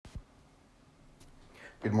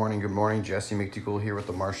Good morning. Jesse McDougall here with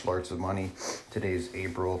the Martial Arts of Money. Today is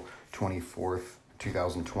April 24th,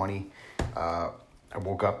 2020. I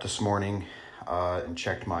woke up this morning and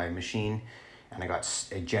checked my machine, and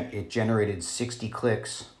it generated 60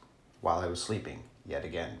 clicks while I was sleeping, yet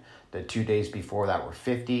again. The 2 days before that were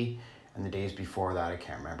 50, and the days before that, I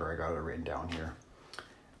can't remember. I got it written down here.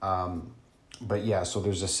 But yeah, so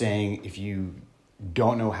there's a saying, if you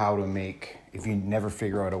never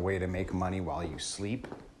figure out a way to make money while you sleep,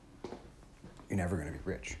 you're never going to be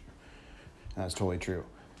rich. And that's totally true.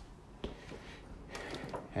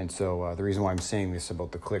 And so the reason why I'm saying this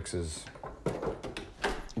about the clicks is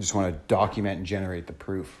I just want to document and generate the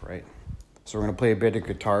proof, right? So we're going to play a bit of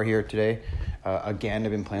guitar here today. Again,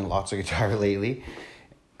 I've been playing lots of guitar lately.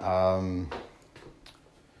 What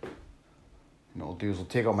I'll do is I'll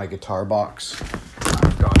take out my guitar box.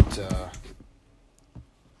 I've got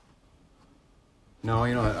no,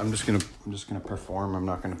 you know what? I'm just gonna perform. I'm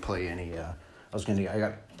not gonna play any. I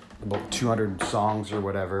got about 200 songs or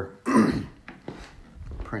whatever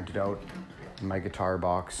printed out in my guitar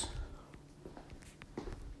box.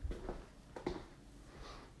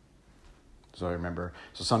 So I remember.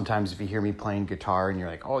 So sometimes if you hear me playing guitar and you're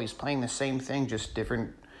like, oh, he's playing the same thing, just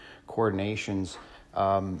different coordinations.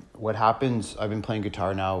 What happens? I've been playing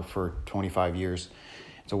guitar now for 25 years.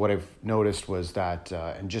 So what I've noticed was that,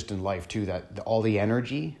 and just in life too, that all the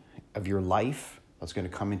energy of your life that's going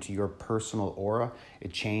to come into your personal aura,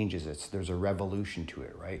 it changes. There's a revolution to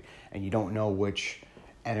it, right? And you don't know which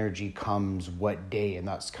energy comes what day, and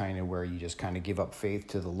that's kind of where you just kind of give up faith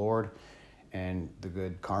to the Lord and the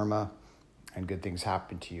good karma, and good things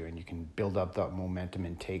happen to you, and you can build up that momentum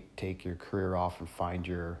and take your career off and find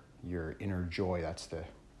your inner joy. That's the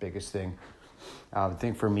biggest thing. The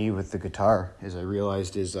thing for me with the guitar is I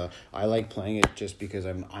realized I like playing it just because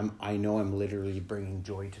I know I'm literally bringing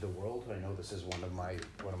joy to the world. I know this is one of my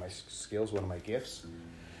skills, one of my gifts,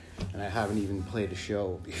 and I haven't even played a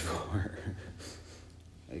show before.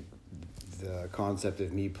 Like, the concept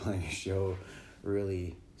of me playing a show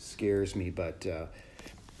really scares me, but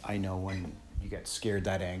I know when you get scared,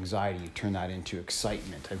 that anxiety, you turn that into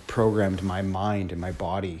excitement. I've programmed my mind and my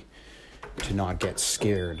body to not get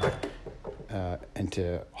scared. And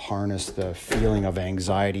to harness the feeling of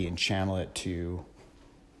anxiety and channel it to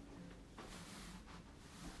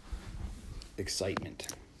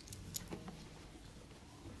excitement.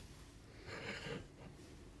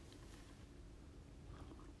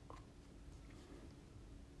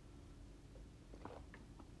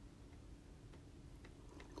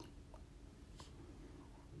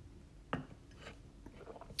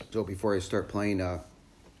 So before I start playing,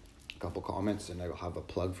 couple comments, and I'll have a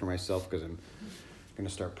plug for myself because I'm going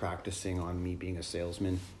to start practicing on me being a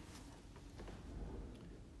salesman.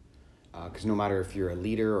 Because no matter if you're a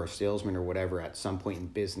leader or a salesman or whatever, at some point in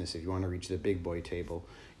business, if you want to reach the big boy table,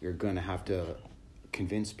 you're going to have to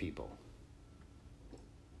convince people.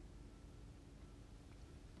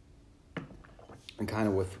 And kind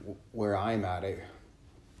of with where I'm at,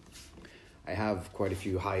 I have quite a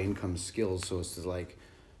few high income skills, so it's just like,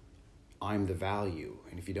 I'm the value,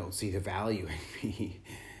 and if you don't see the value in me,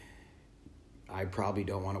 I probably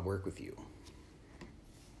don't want to work with you.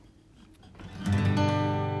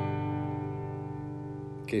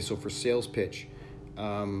 Okay, so for sales pitch,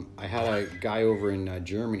 I had a guy over in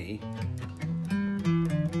Germany.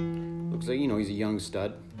 Looks like, he's a young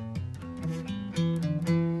stud,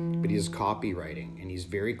 but he does copywriting, and he's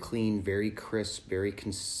very clean, very crisp,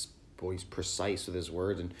 he's precise with his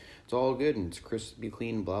words, and it's all good and it's crispy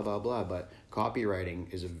clean, blah blah blah. But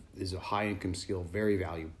copywriting is a high income skill, very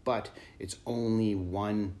valuable, but it's only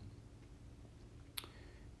one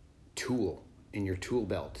tool in your tool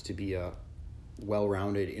belt to be a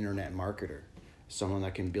well-rounded internet marketer, someone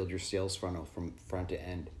that can build your sales funnel from front to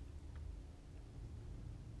end.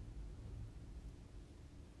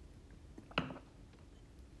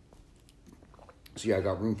 So yeah, I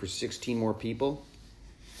got room for 16 more people.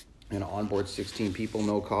 And onboard 16 people,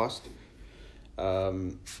 no cost.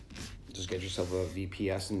 Just get yourself a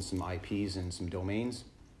VPS and some IPs and some domains.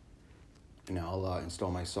 And I'll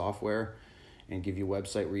install my software and give you a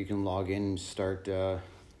website where you can log in and start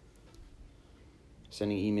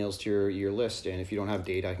sending emails to your list. And if you don't have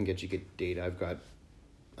data, I can get data.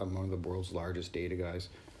 I'm one of the world's largest data guys.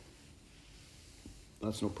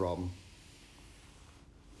 That's no problem.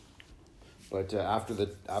 But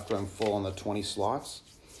after I'm full on the 20 slots,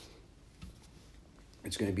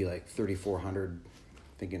 it's going to be like 3,400,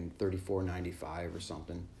 thinking 3,495 or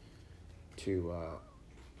something to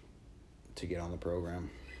get on the program.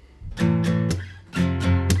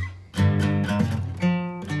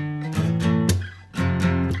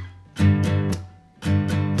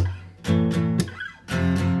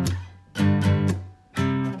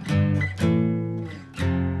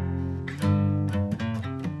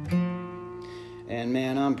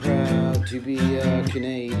 to be a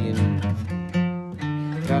Canadian.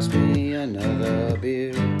 Pass me another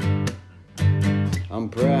beer. I'm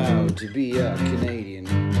proud to be a Canadian.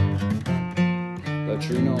 The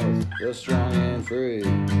true north, the strong and free.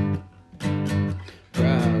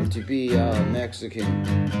 Proud to be a Mexican.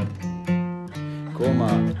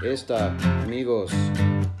 Como esta, amigos?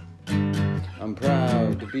 I'm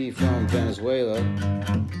proud to be from Venezuela.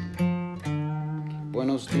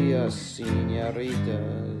 Buenos dias,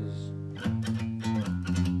 señoritas.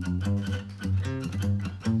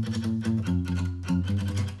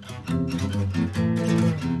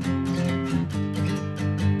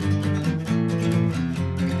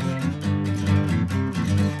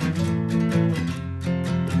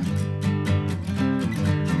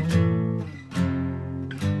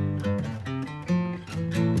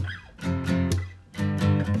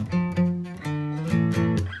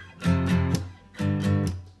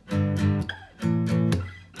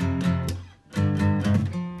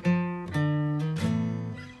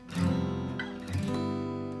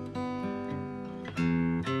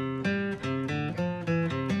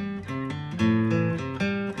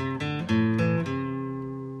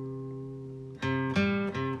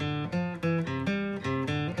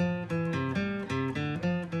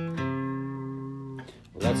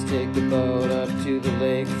 Let's take the boat up to the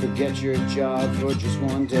lake. Forget your job for just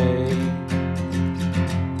one day.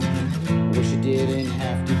 I wish it didn't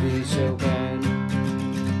have to be so bad.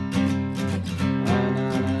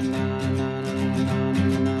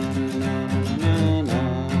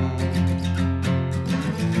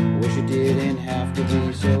 Wish it didn't have to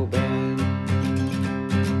be so bad.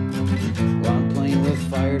 Well, I'm playing with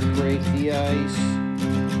fire to break the ice.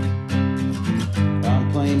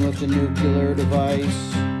 I'm playing with a nuclear device.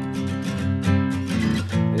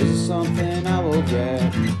 This is something I will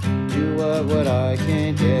grab. Do what I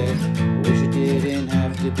can't get. Wish it didn't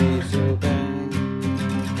have to be so bad.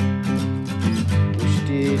 Wish it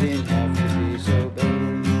didn't have to be so bad.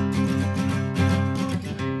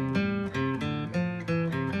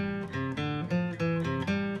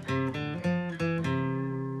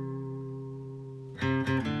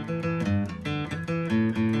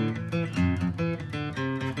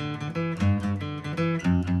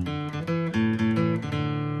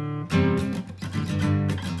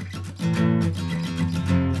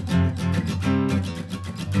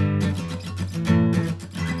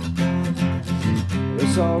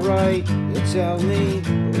 It's alright to tell me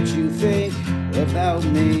what you think about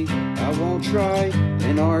me. I won't try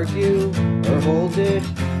and argue or hold it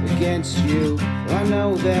against you. I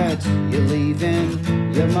know that you're leaving.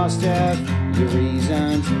 You must have your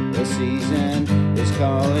reasons. The season is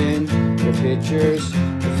calling. Your pictures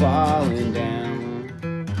are falling down.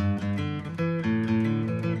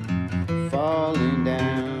 Falling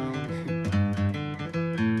down.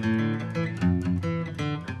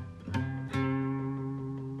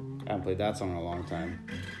 I haven't played that song in a long time.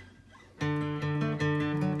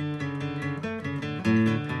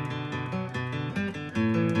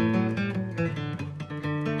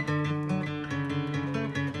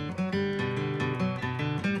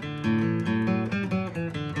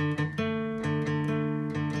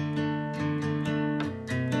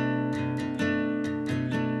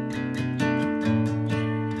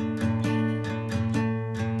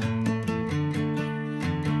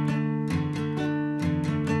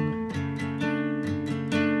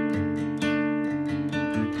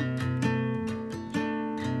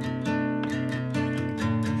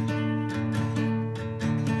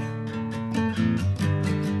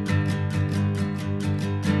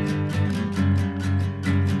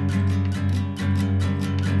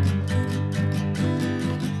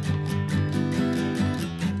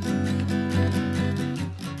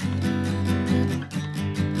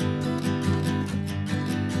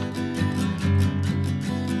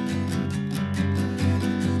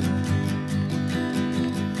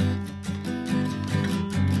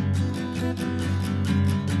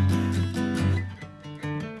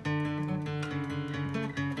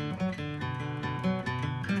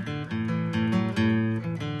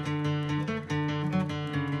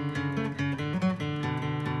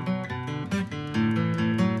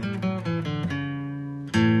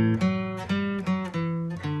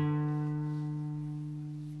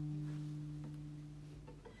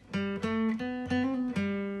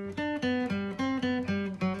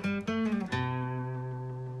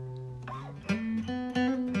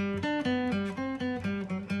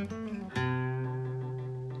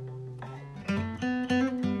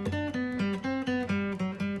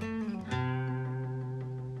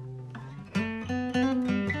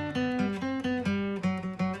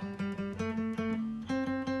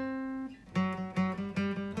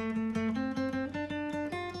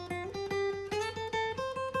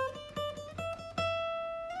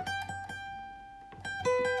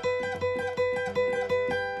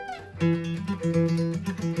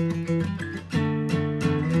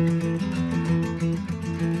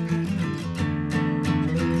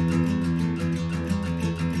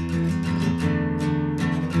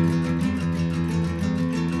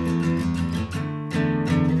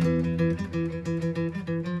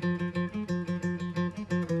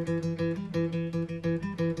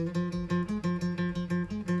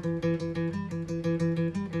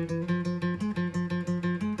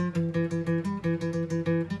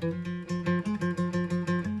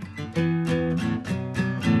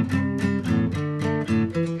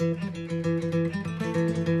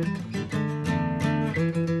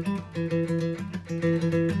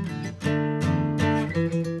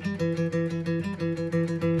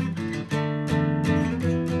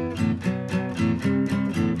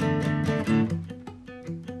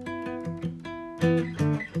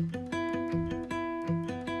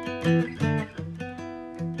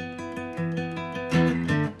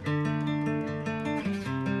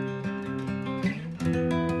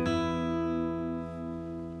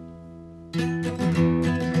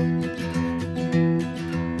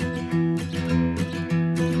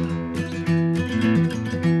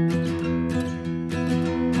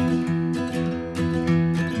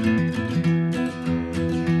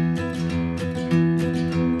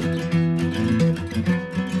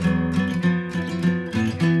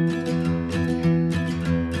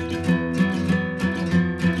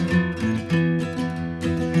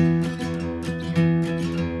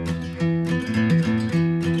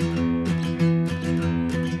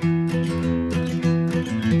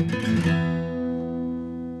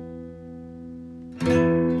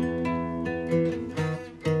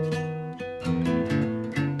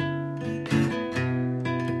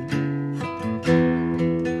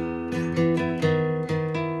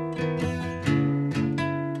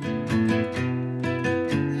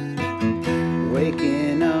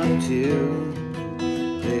 Waking up to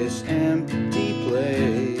this empty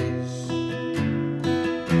place.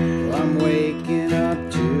 I'm waking up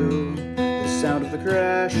to the sound of the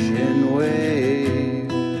crashing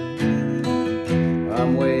wave.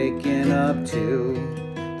 I'm waking up to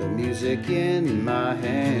the music in my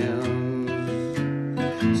hands,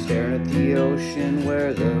 staring at the ocean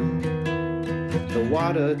where the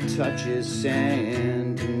water touches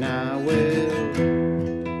sand. And I will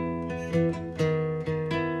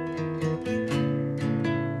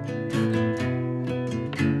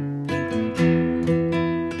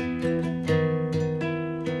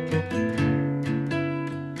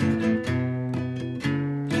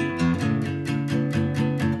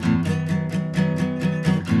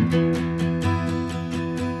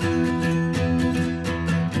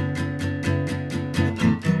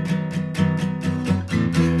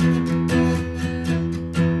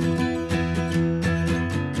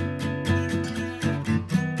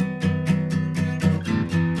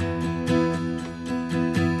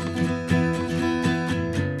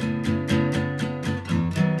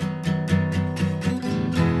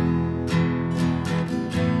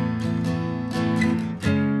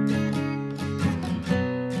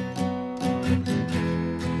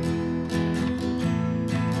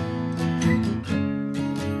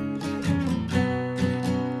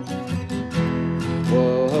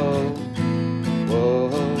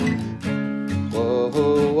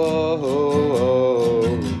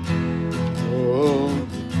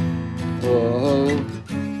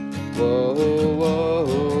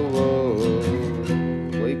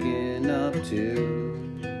waking up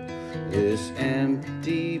to this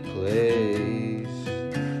empty place.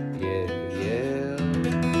 Yeah, yeah.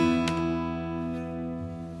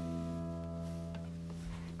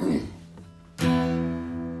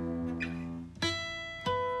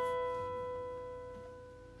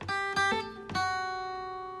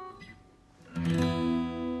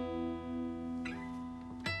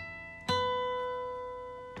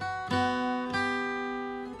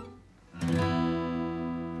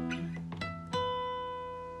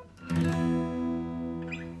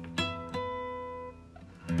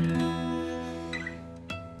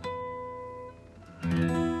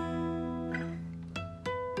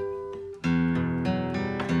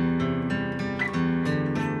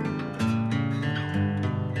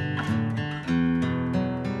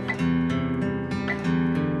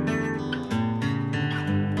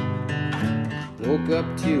 Woke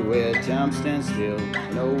up to where time stands still.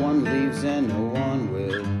 No one leaves and no one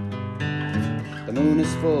will. The moon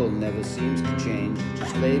is full, never seems to change,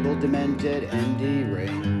 just labeled demented and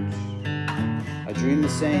deranged. I dream the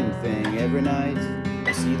same thing every night.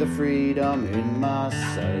 I see the freedom in my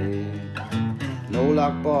sight. No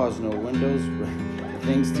locked bars, no windows,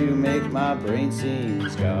 things to make my brain seem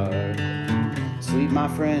scarred. Sleep, my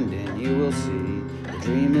friend, and you will see the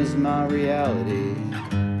dream is my reality.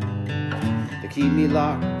 They keep me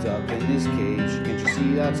locked up in this cage. Can't you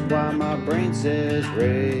see that's why my brain says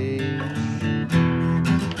rage?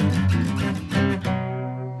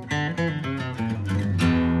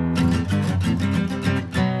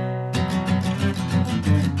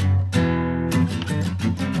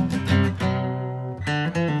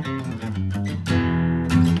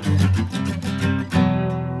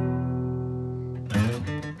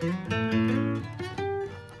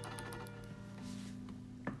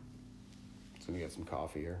 Let me get some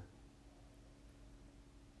coffee here.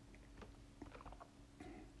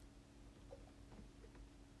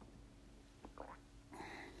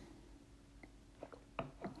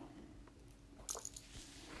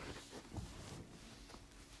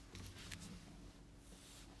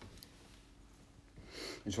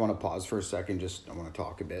 I just want to pause for a second. I want to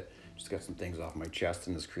talk a bit. Just get some things off my chest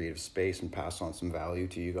in this creative space and pass on some value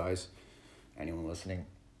to you guys, anyone listening.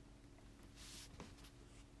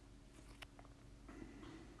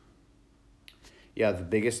 Yeah,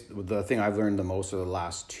 the thing I've learned the most over the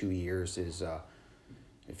last 2 years is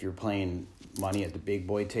if you're playing money at the big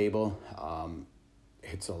boy table,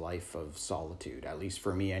 it's a life of solitude. At least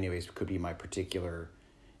for me anyways, it could be my particular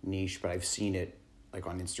niche, but I've seen it like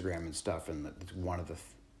on Instagram and stuff, and it's one of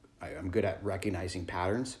I'm good at recognizing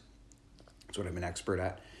patterns. That's what I'm an expert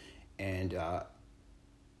at. And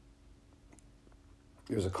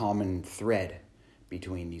there's a common thread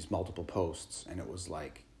between these multiple posts, and it was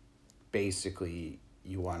like, basically,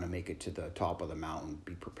 you want to make it to the top of the mountain,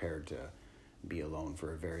 be prepared to be alone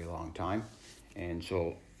for a very long time. And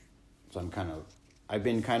so I've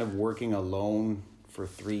been kind of working alone for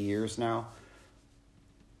 3 years now.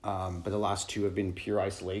 But the last 2 have been pure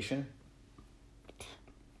isolation.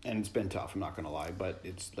 And it's been tough, I'm not going to lie, but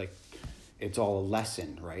it's all a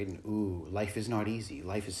lesson, right? And life is not easy.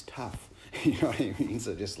 Life is tough. You know what I mean?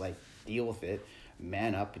 So just like deal with it,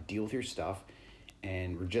 man up, deal with your stuff.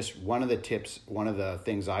 And we're just one of the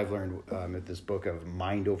things I've learned with this book of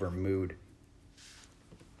Mind Over Mood,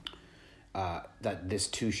 that this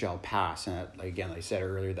too shall pass. And again, I said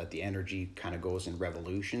earlier that the energy kind of goes in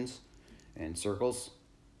revolutions and circles.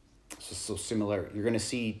 So similar, you're going to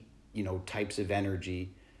see, types of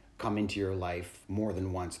energy come into your life more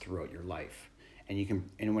than once throughout your life. And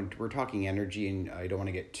when we're talking energy, and I don't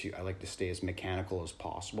want to I like to stay as mechanical as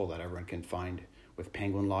possible that everyone can find with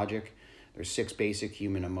penguin logic. There's 6 basic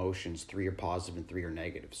human emotions. 3 are positive and 3 are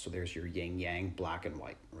negative. So there's your yin yang, black and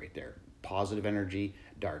white right there. Positive energy,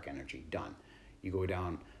 dark energy, done. You go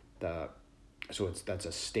down that's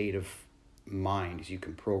a state of mind. You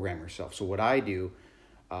can program yourself. So what I do,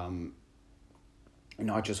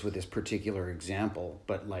 not just with this particular example,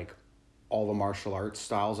 but like all the martial arts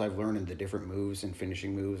styles I've learned and the different moves and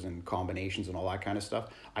finishing moves and combinations and all that kind of stuff,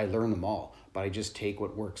 I learn them all, but I just take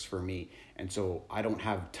what works for me. And so I don't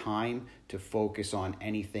have time to focus on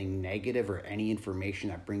anything negative or any information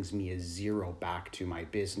that brings me a 0 back to my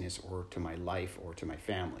business or to my life or to my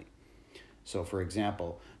family. So for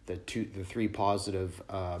example, the 3 positive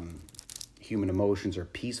human emotions are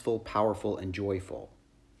peaceful, powerful, and joyful.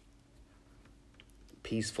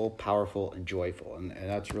 Peaceful, powerful, and joyful. And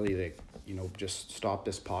that's really just stop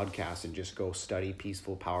this podcast and just go study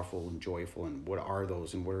peaceful, powerful, and joyful. And what are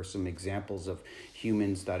those? And what are some examples of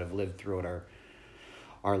humans that have lived throughout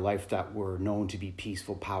our life that were known to be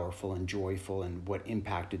peaceful, powerful, and joyful, and what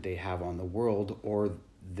impact did they have on the world or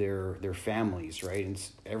their families, right? And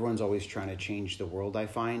everyone's always trying to change the world, I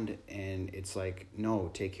find. And it's like, no,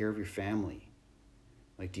 take care of your family.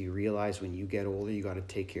 Like, do you realize when you get older, you got to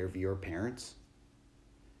take care of your parents?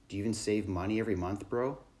 Do you even save money every month,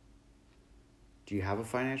 bro? Do you have a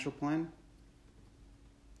financial plan?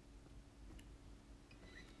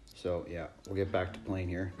 So, yeah, we'll get back to playing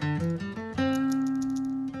here.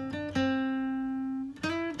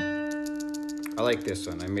 I like this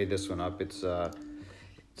one. I made this one up. It's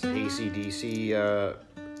AC/DC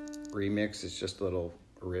remix. It's just a little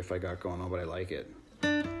riff I got going on, but I like it.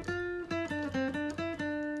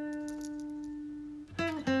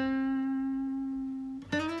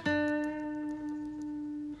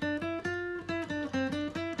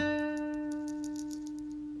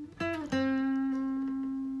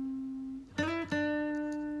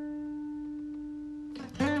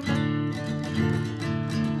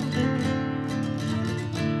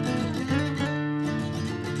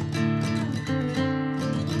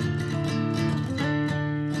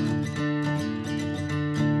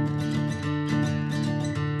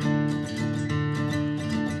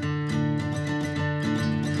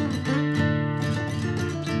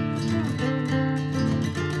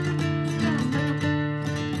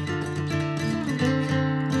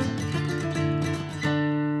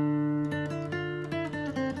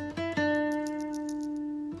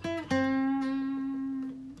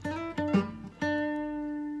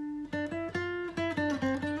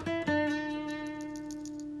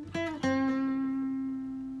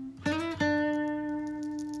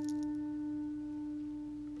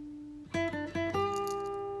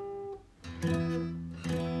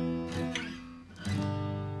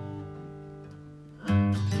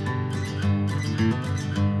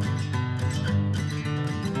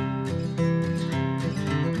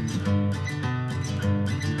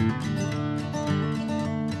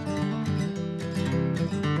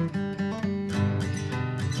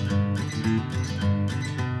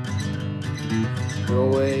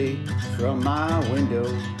 away from my window.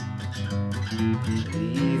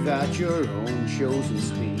 Leave at your own chosen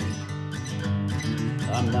speed.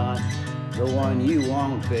 I'm not the one you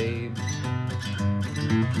want, babe.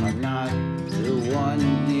 I'm not the one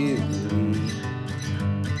you need.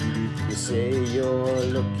 You say you're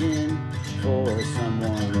looking for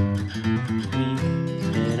someone weak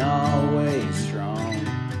and always strong,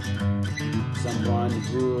 someone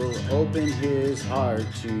who'll open his heart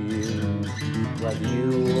to you, whether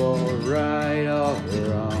you are right or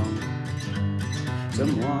wrong,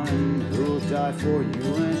 someone who'll die for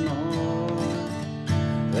you and more.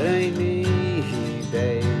 That ain't me,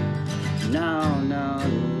 babe. No, no,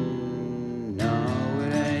 no,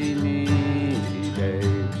 it ain't me,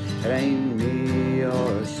 babe. It ain't me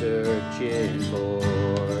you're searching for,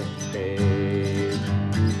 babe.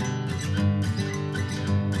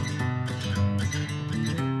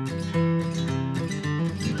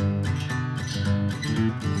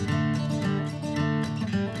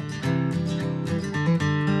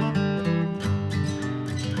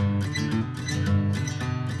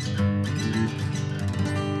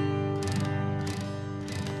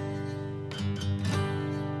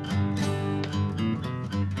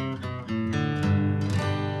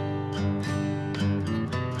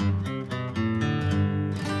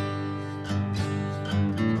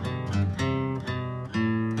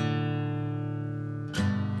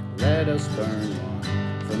 Let us burn one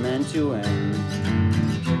from end to end.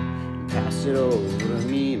 Pass it over to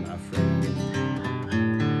me, my friend.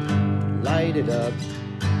 Light it up,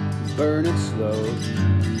 burn it slow.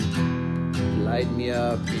 Light me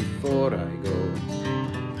up before I go.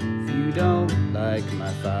 If you don't like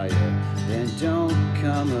my fire, then don't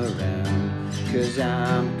come around, 'cause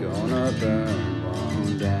I'm gonna burn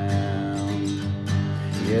one down.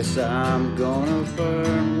 Yes, I'm gonna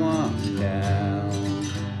burn one down.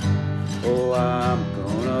 Oh, I'm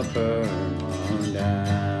gonna burn one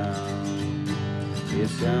down.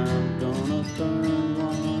 Yes, I'm gonna burn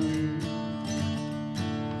one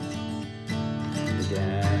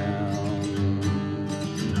down.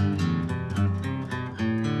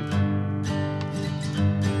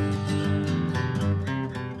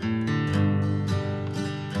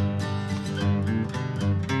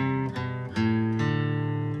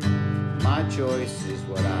 My choice is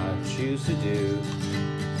what I choose to do.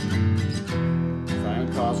 If I am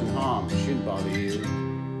causing harm, it shouldn't bother you.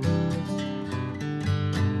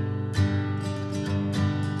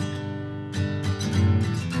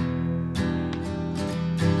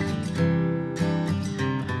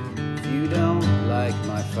 If you don't like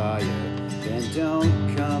my fire, then don't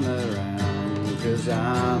come around, 'cause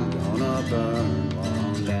I'm gonna burn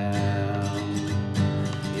one down.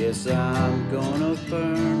 Yes, I'm gonna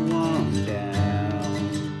burn one down.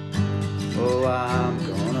 Oh, I'm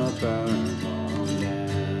gonna burn one down.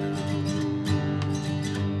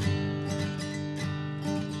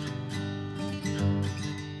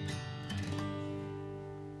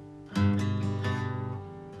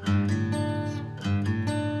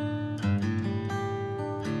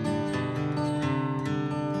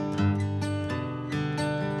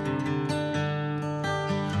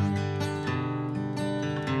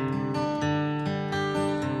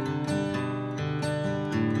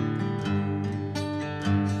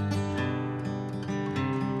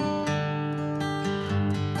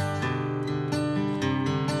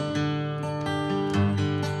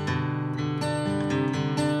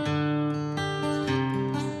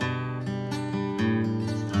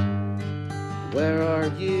 Where are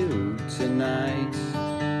you tonight?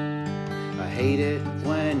 I hate it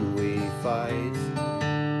when we fight.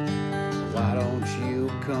 Why don't you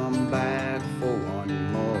come back for one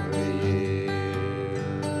more year?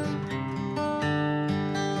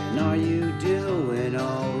 And are you doing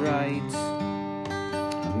alright?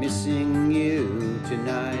 I'm missing you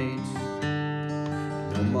tonight.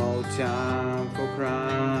 No more time for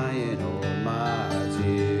crying all my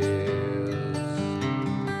tears.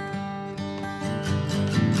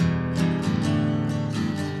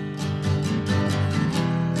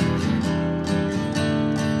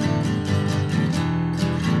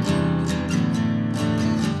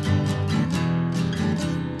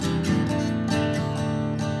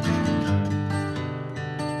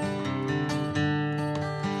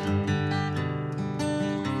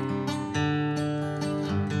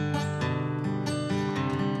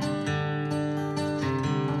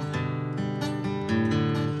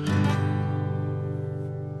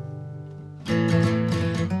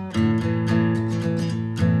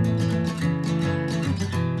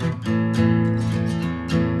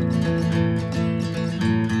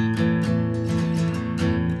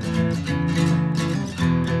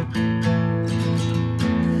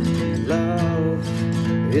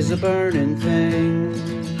 is a burning thing,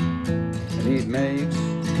 and it makes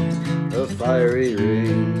a fiery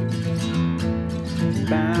ring.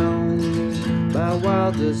 Bound by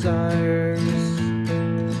wild desires,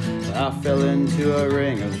 I fell into a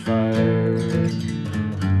ring of fire.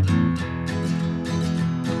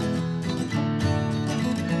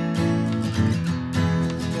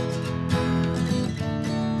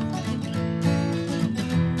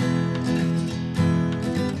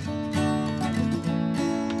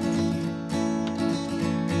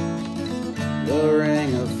 The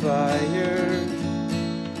ring of fire,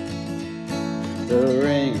 the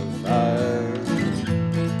ring of fire.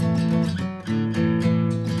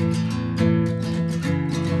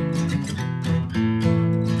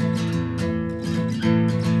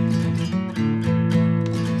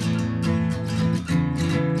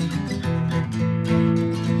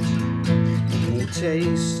 The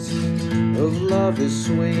taste of love is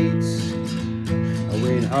sweet,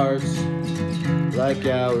 when hearts like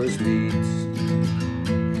ours meet.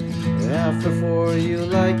 After for you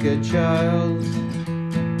like a child,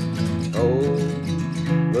 oh,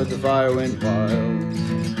 but the fire went wild.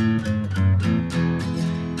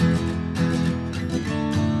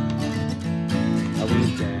 I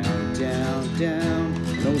went down, down, down,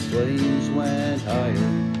 and those flames went higher,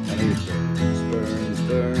 and it burns, burns,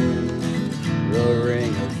 burns, the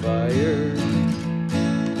ring of fire,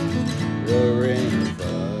 the ring of fire.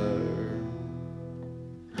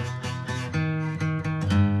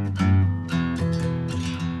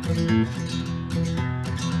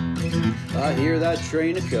 I hear that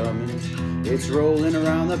train a-comin', it's rolling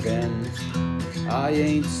around the bend. I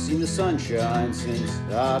ain't seen the sunshine since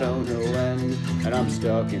I don't know when, and I'm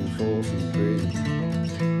stuck in Folsom Prison,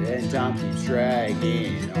 and time keeps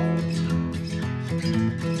dragging on.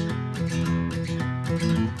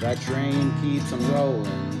 That train keeps on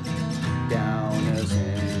rolling down a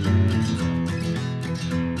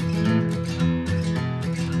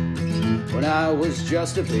When I was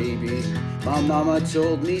just a baby, my mama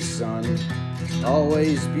told me, son,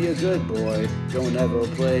 always be a good boy, don't ever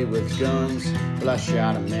play with guns. Well, I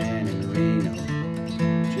shot a man in Reno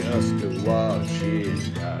just to watch him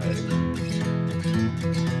die.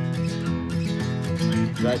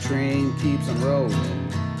 That train keeps on rolling,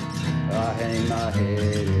 I hang my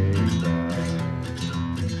head and cry.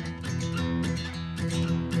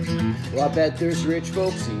 Well, I bet there's rich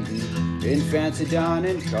folks eating in fancy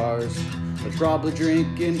dining cars, but probably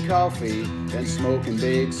drinking coffee and smoking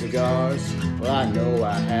big cigars. Well, I know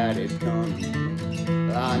I had it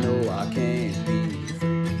coming, I know I can't be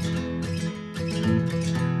free.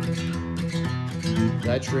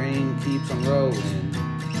 That train keeps on rolling,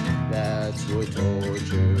 that's what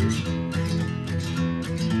tortures me.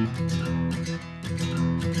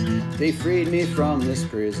 They freed me from this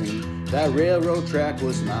prison, that railroad track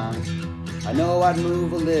was mine. I know I'd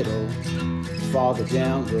move a little farther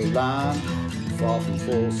down the line, far from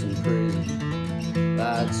Folsom Prison,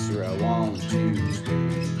 that's where I want to stay.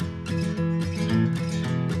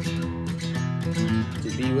 To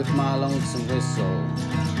be with my lonesome whistle,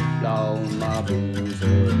 blow my blues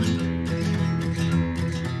away.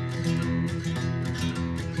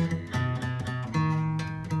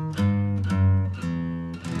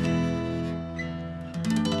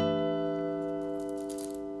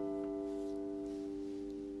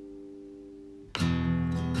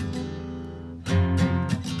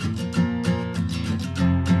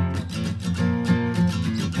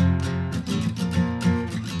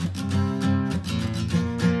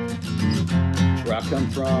 Where I come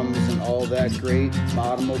from isn't all that great. My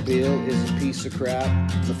automobile is a piece of crap.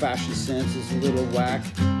 The fashion sense is a little whack.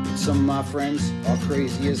 Some of my friends are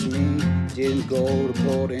crazy as me. Didn't go to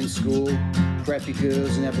boarding school. Preppy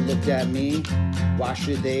girls never looked at me. Why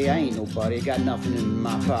should they? I ain't nobody. Got nothing in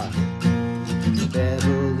my pocket.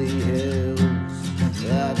 Beverly Hills,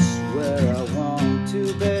 that's where I want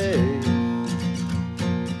to be.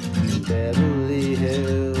 Beverly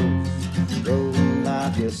Hills, rolling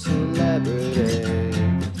like a celebrity.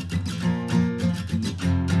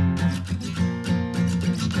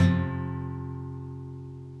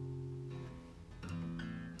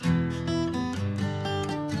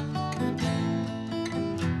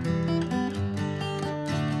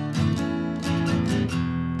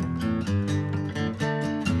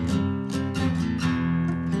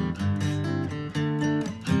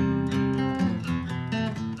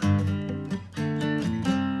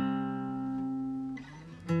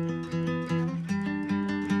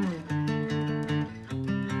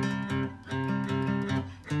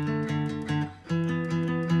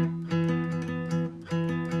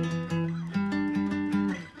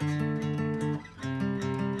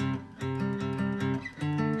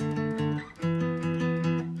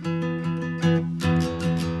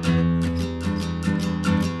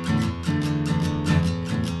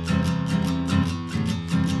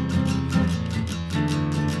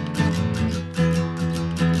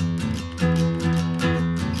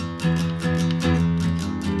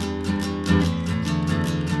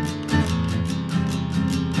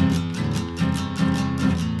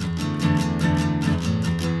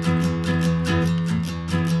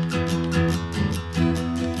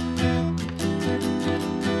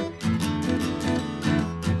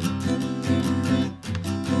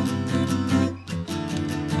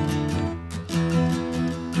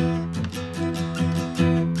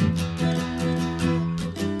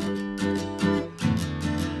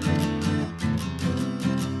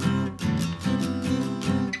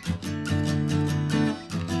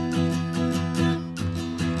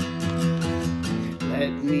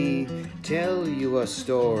 tell you a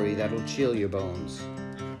story that'll chill your bones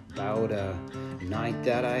about a night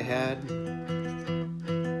that I had.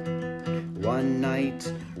 One night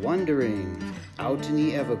wandering out in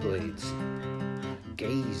the Everglades,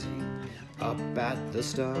 gazing up at the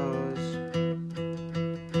stars.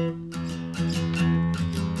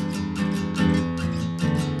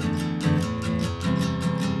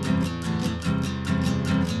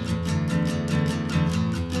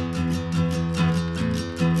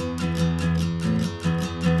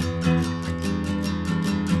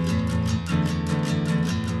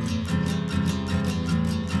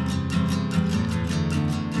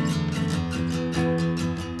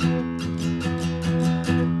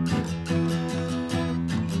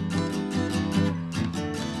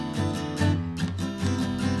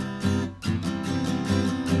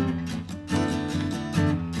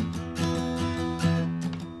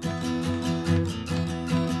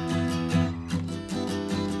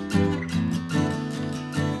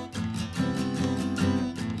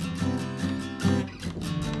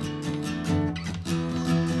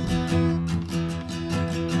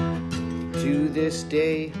 To this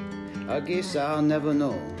day, I guess I'll never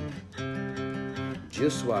know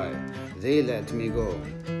just why they let me go.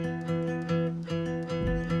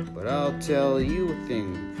 But I'll tell you a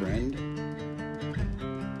thing, friend.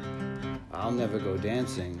 I'll never go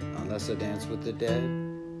dancing unless I dance with the dead.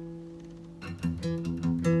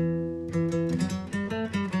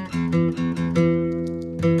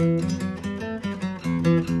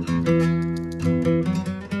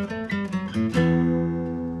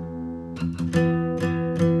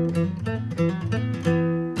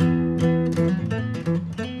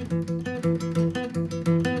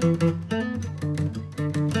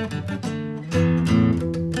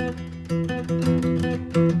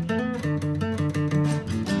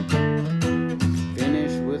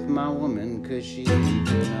 She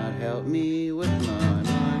could not help me with my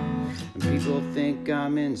mind. And people think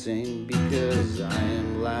I'm insane because I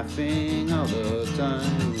am laughing all the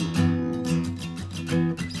time.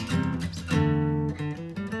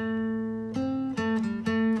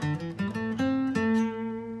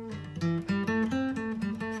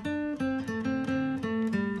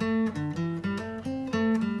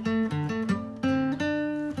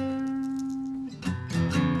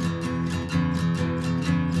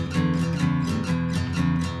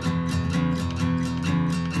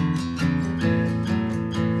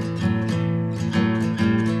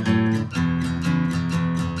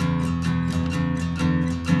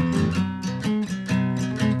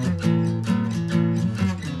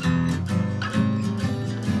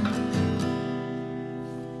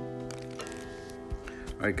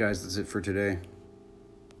 All right, guys, that's it for today.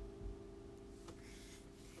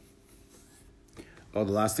 Oh,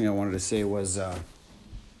 the last thing I wanted to say was I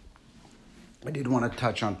did want to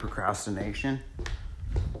touch on procrastination.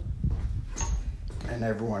 And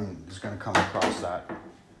everyone is going to come across that,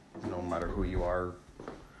 no matter who you are.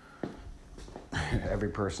 Every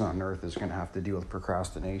person on earth is going to have to deal with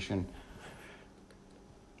procrastination.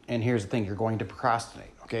 And here's the thing, you're going to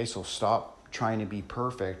procrastinate, okay? So stop trying to be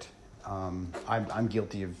perfect. I'm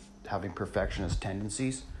guilty of having perfectionist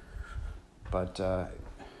tendencies, but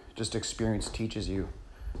just experience teaches you.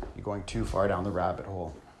 You're going too far down the rabbit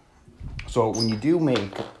hole. So when you do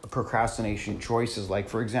make procrastination choices, like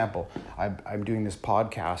for example, I'm doing this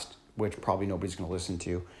podcast, which probably nobody's going to listen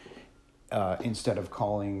to, instead of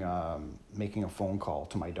making a phone call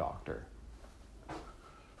to my doctor.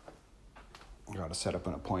 I got to set up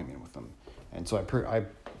an appointment with them. And so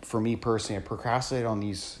for me personally, I procrastinate on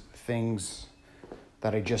these things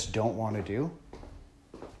that I just don't want to do.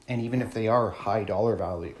 And even if they are high dollar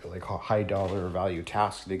value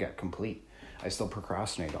tasks to get complete, I still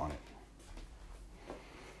procrastinate on it.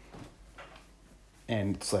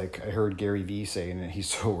 And it's like, I heard Gary Vee say, and he's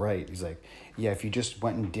so right. He's like, yeah, if you just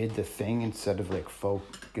went and did the thing instead of like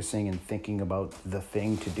focusing and thinking about the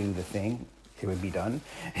thing to do the thing, it would be done.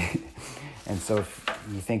 And so if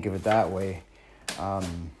you think of it that way,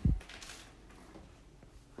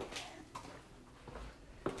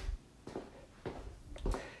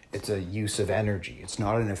 it's a use of energy. It's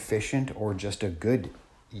not an efficient or just a good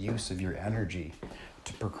use of your energy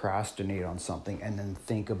to procrastinate on something and then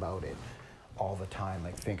think about it all the time.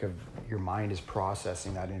 Like, think of your mind is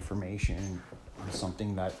processing that information on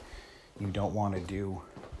something that you don't want to do,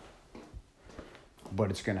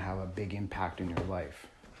 but it's going to have a big impact in your life.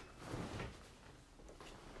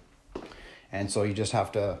 And so you just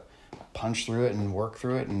have to punch through it and work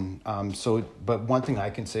through it. And but one thing I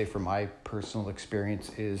can say from my personal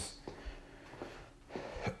experience is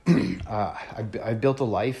I built a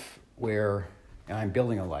life where, and I'm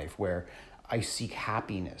building a life where I seek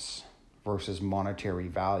happiness versus monetary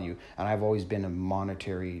value. And I've always been a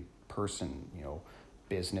monetary person,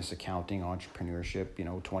 business, accounting,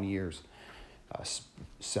 entrepreneurship, 20 years,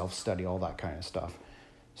 self-study, all that kind of stuff.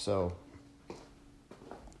 So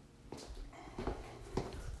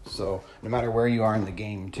no matter where you are in the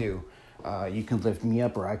game too, you can lift me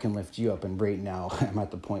up or I can lift you up. And right now I'm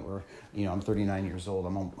at the point where, I'm 39 years old.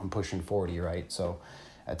 I'm pushing 40, right? So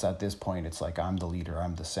it's at this point, it's like I'm the leader.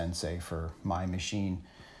 I'm the sensei for my machine.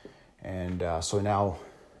 And so now,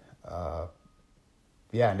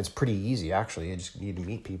 and it's pretty easy, actually. I just need to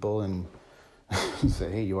meet people and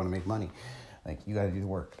say, hey, you want to make money? Like, you got to do the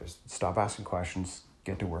work. Just stop asking questions,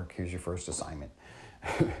 get to work. Here's your first assignment.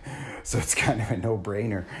 So it's kind of a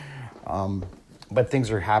no-brainer. But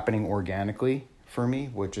things are happening organically for me,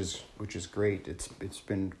 which is great. It's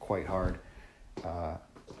been quite hard,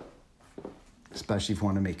 especially if you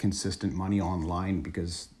want to make consistent money online,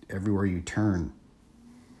 because everywhere you turn,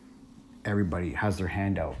 everybody has their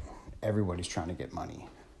hand out. Everybody's trying to get money.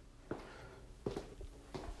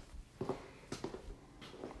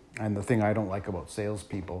 And the thing I don't like about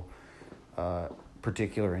salespeople,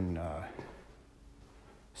 particular in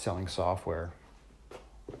selling software,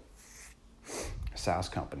 SaaS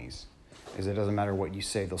companies, is it doesn't matter what you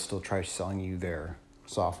say, they'll still try selling you their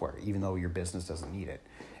software, even though your business doesn't need it.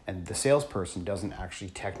 And the salesperson doesn't actually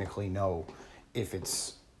technically know if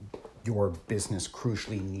it's your business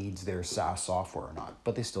crucially needs their SaaS software or not,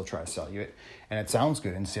 but they still try to sell you it. And it sounds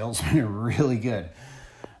good, and salesmen are really good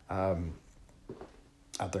at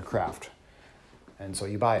their craft. And so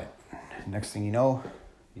you buy it. Next thing you know,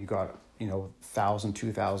 you got, $1,000,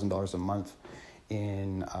 $2,000 a month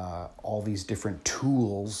in all these different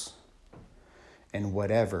tools and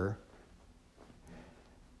whatever,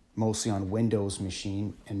 mostly on Windows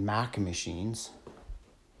machine and Mac machines.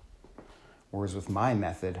 Whereas with my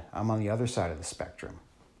method, I'm on the other side of the spectrum.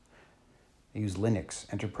 I use Linux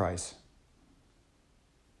Enterprise.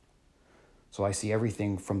 So I see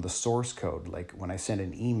everything from the source code. Like when I send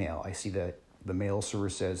an email, I see that the mail server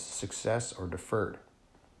says success or deferred.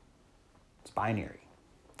 It's binary.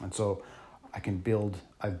 And so I've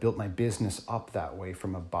built my business up that way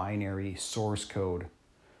from a binary source code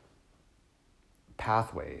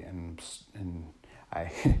pathway. And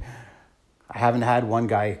I haven't had one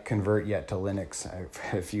guy convert yet to Linux. I've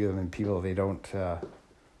had a few of them, people,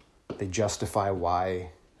 they justify why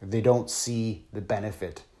they don't see the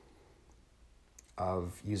benefit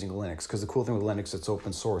of using Linux. Because the cool thing with Linux, it's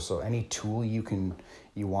open source. So any tool you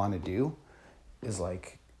want to do is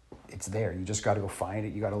like, it's there. You just got to go find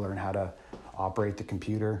it. You got to learn how to operate the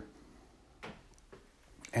computer.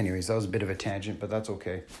 Anyways, that was a bit of a tangent, but that's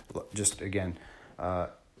okay. Just again,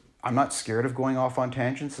 I'm not scared of going off on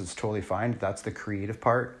tangents. It's totally fine. That's the creative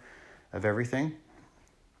part of everything.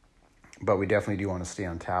 But we definitely do want to stay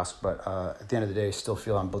on task. But at the end of the day, I still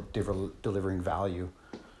feel I'm delivering value.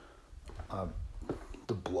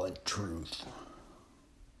 The blunt truth.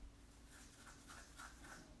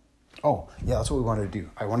 Oh, yeah, that's what we wanted to do.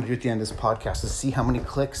 I wanted to do at the end of this podcast to see how many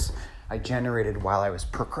clicks I generated while I was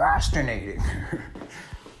procrastinating.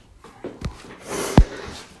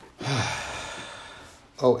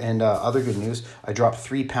 Oh, and other good news, I dropped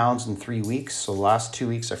 3 pounds in 3 weeks. So the last 2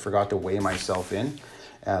 weeks, I forgot to weigh myself in.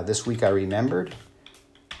 This week, I remembered.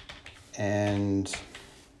 And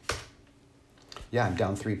yeah, I'm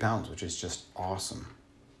down 3 pounds, which is just awesome.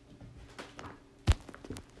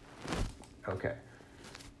 Okay.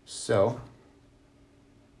 So,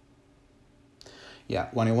 yeah,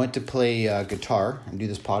 when I went to play guitar and do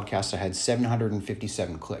this podcast, I had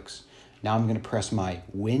 757 clicks. Now I'm going to press my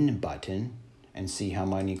win button and see how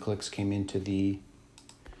many clicks came into the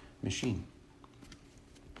machine.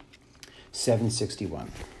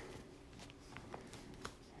 761.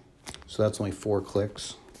 So that's only 4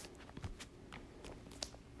 clicks.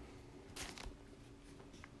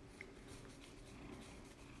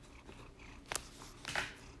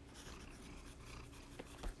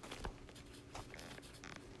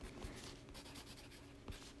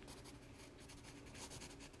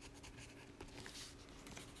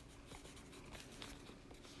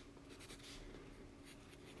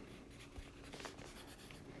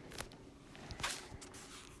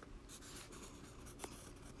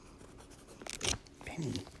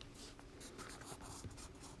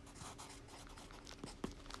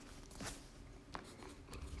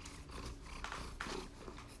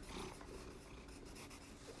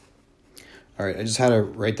 All right, I just had to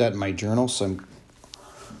write that in my journal. So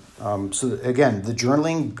again, the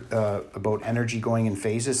journaling about energy going in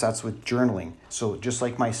phases, that's with journaling. So just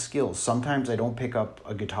like my skills, sometimes I don't pick up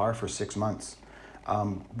a guitar for 6 months.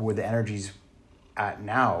 Where the energy's at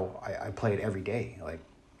now, I play it every day.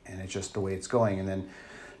 and it's just the way it's going. And then,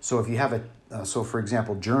 so if you have so for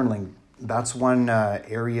example, journaling, that's one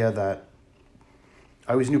area that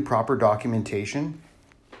I always knew proper documentation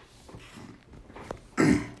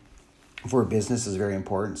for a business is very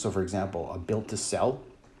important. So for example, a Built to Sell,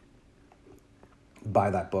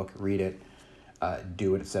 buy that book, read it,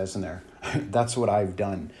 do what it says in there. That's what I've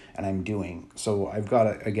done and I'm doing. So I've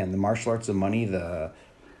got, again, the Martial Arts of Money, the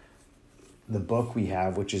book we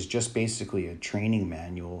have, which is just basically a training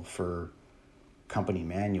manual for company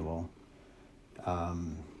manual,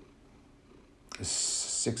 is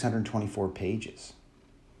 624 pages.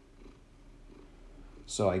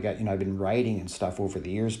 So I got, I've been writing and stuff over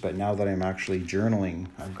the years, but now that I'm actually journaling,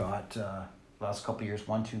 I've got last couple of years,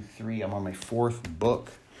 1, 2, 3, I'm on my 4th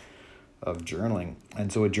book of journaling.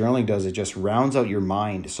 And so what journaling does, it just rounds out your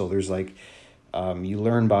mind. So there's like, you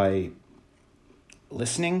learn by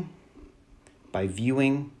listening, by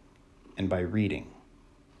viewing, and by reading.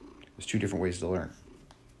 There's 2 different ways to learn.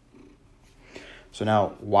 So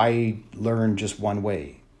now, why learn just one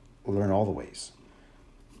way? Learn all the ways.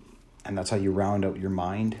 And that's how you round out your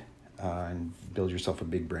mind and build yourself a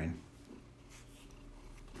big brain.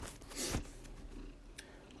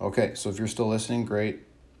 Okay, so if you're still listening, great.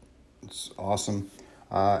 It's awesome.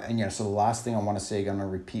 And yeah, so the last thing I want to say, I'm going to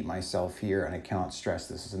repeat myself here, and I cannot stress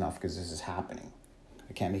this enough because this is happening.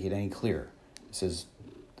 I can't make it any clearer. This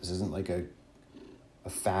isn't like a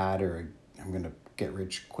fad or I'm going to get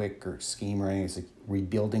rich quick or scheme or anything. It's like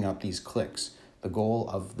rebuilding up these clicks. The goal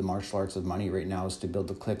of the Martial Arts of Money right now is to build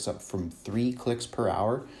the clicks up from 3 clicks per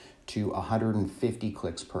hour to 150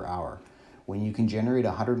 clicks per hour. When you can generate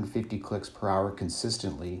 150 clicks per hour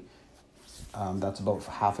consistently, that's about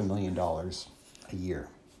 $500,000 a year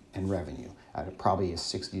in revenue at probably a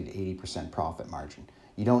 60 to 80% profit margin.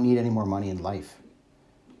 You don't need any more money in life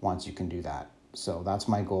once you can do that. So that's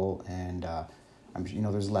my goal, and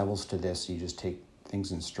there's levels to this. You just take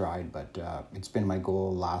things in stride, but it's been my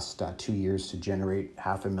goal last 2 years to generate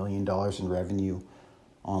 $500,000 in revenue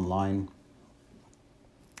online,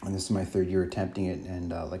 and this is my 3rd year attempting it.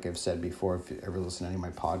 And like I've said before, if you ever listen to any of my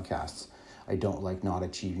podcasts, I don't like not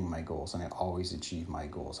achieving my goals, and I always achieve my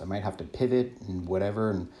goals. I might have to pivot and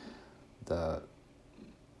whatever, and the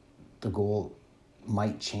goal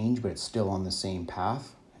might change, but it's still on the same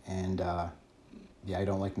path. And I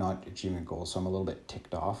don't like not achieving goals, so I'm a little bit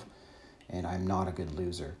ticked off, and I'm not a good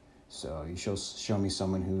loser. So you show me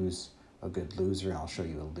someone who's a good loser, and I'll show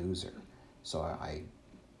you a loser. So I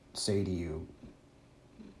say to you,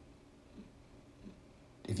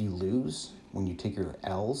 if you lose, when you take your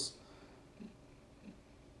L's,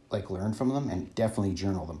 like learn from them and definitely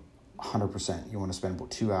journal them. 100%. You want to spend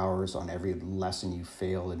about 2 hours on every lesson you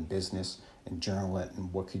fail in business and journal it,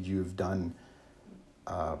 and what could you have done,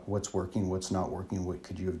 what's working, what's not working, what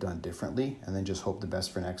could you have done differently, and then just hope the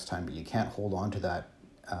best for next time. But you can't hold on to that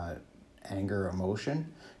anger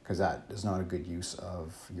emotion, because that is not a good use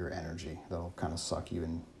of your energy. That'll kind of suck you,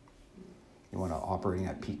 and you want to operate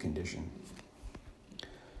at peak condition.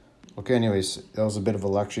 Okay, anyways, that was a bit of a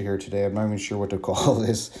lecture here today. I'm not even sure what to call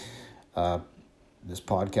this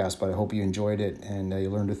podcast, but I hope you enjoyed it and you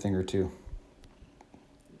learned a thing or two.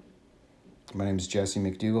 My name is Jesse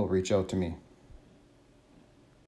McDougall. Reach out to me.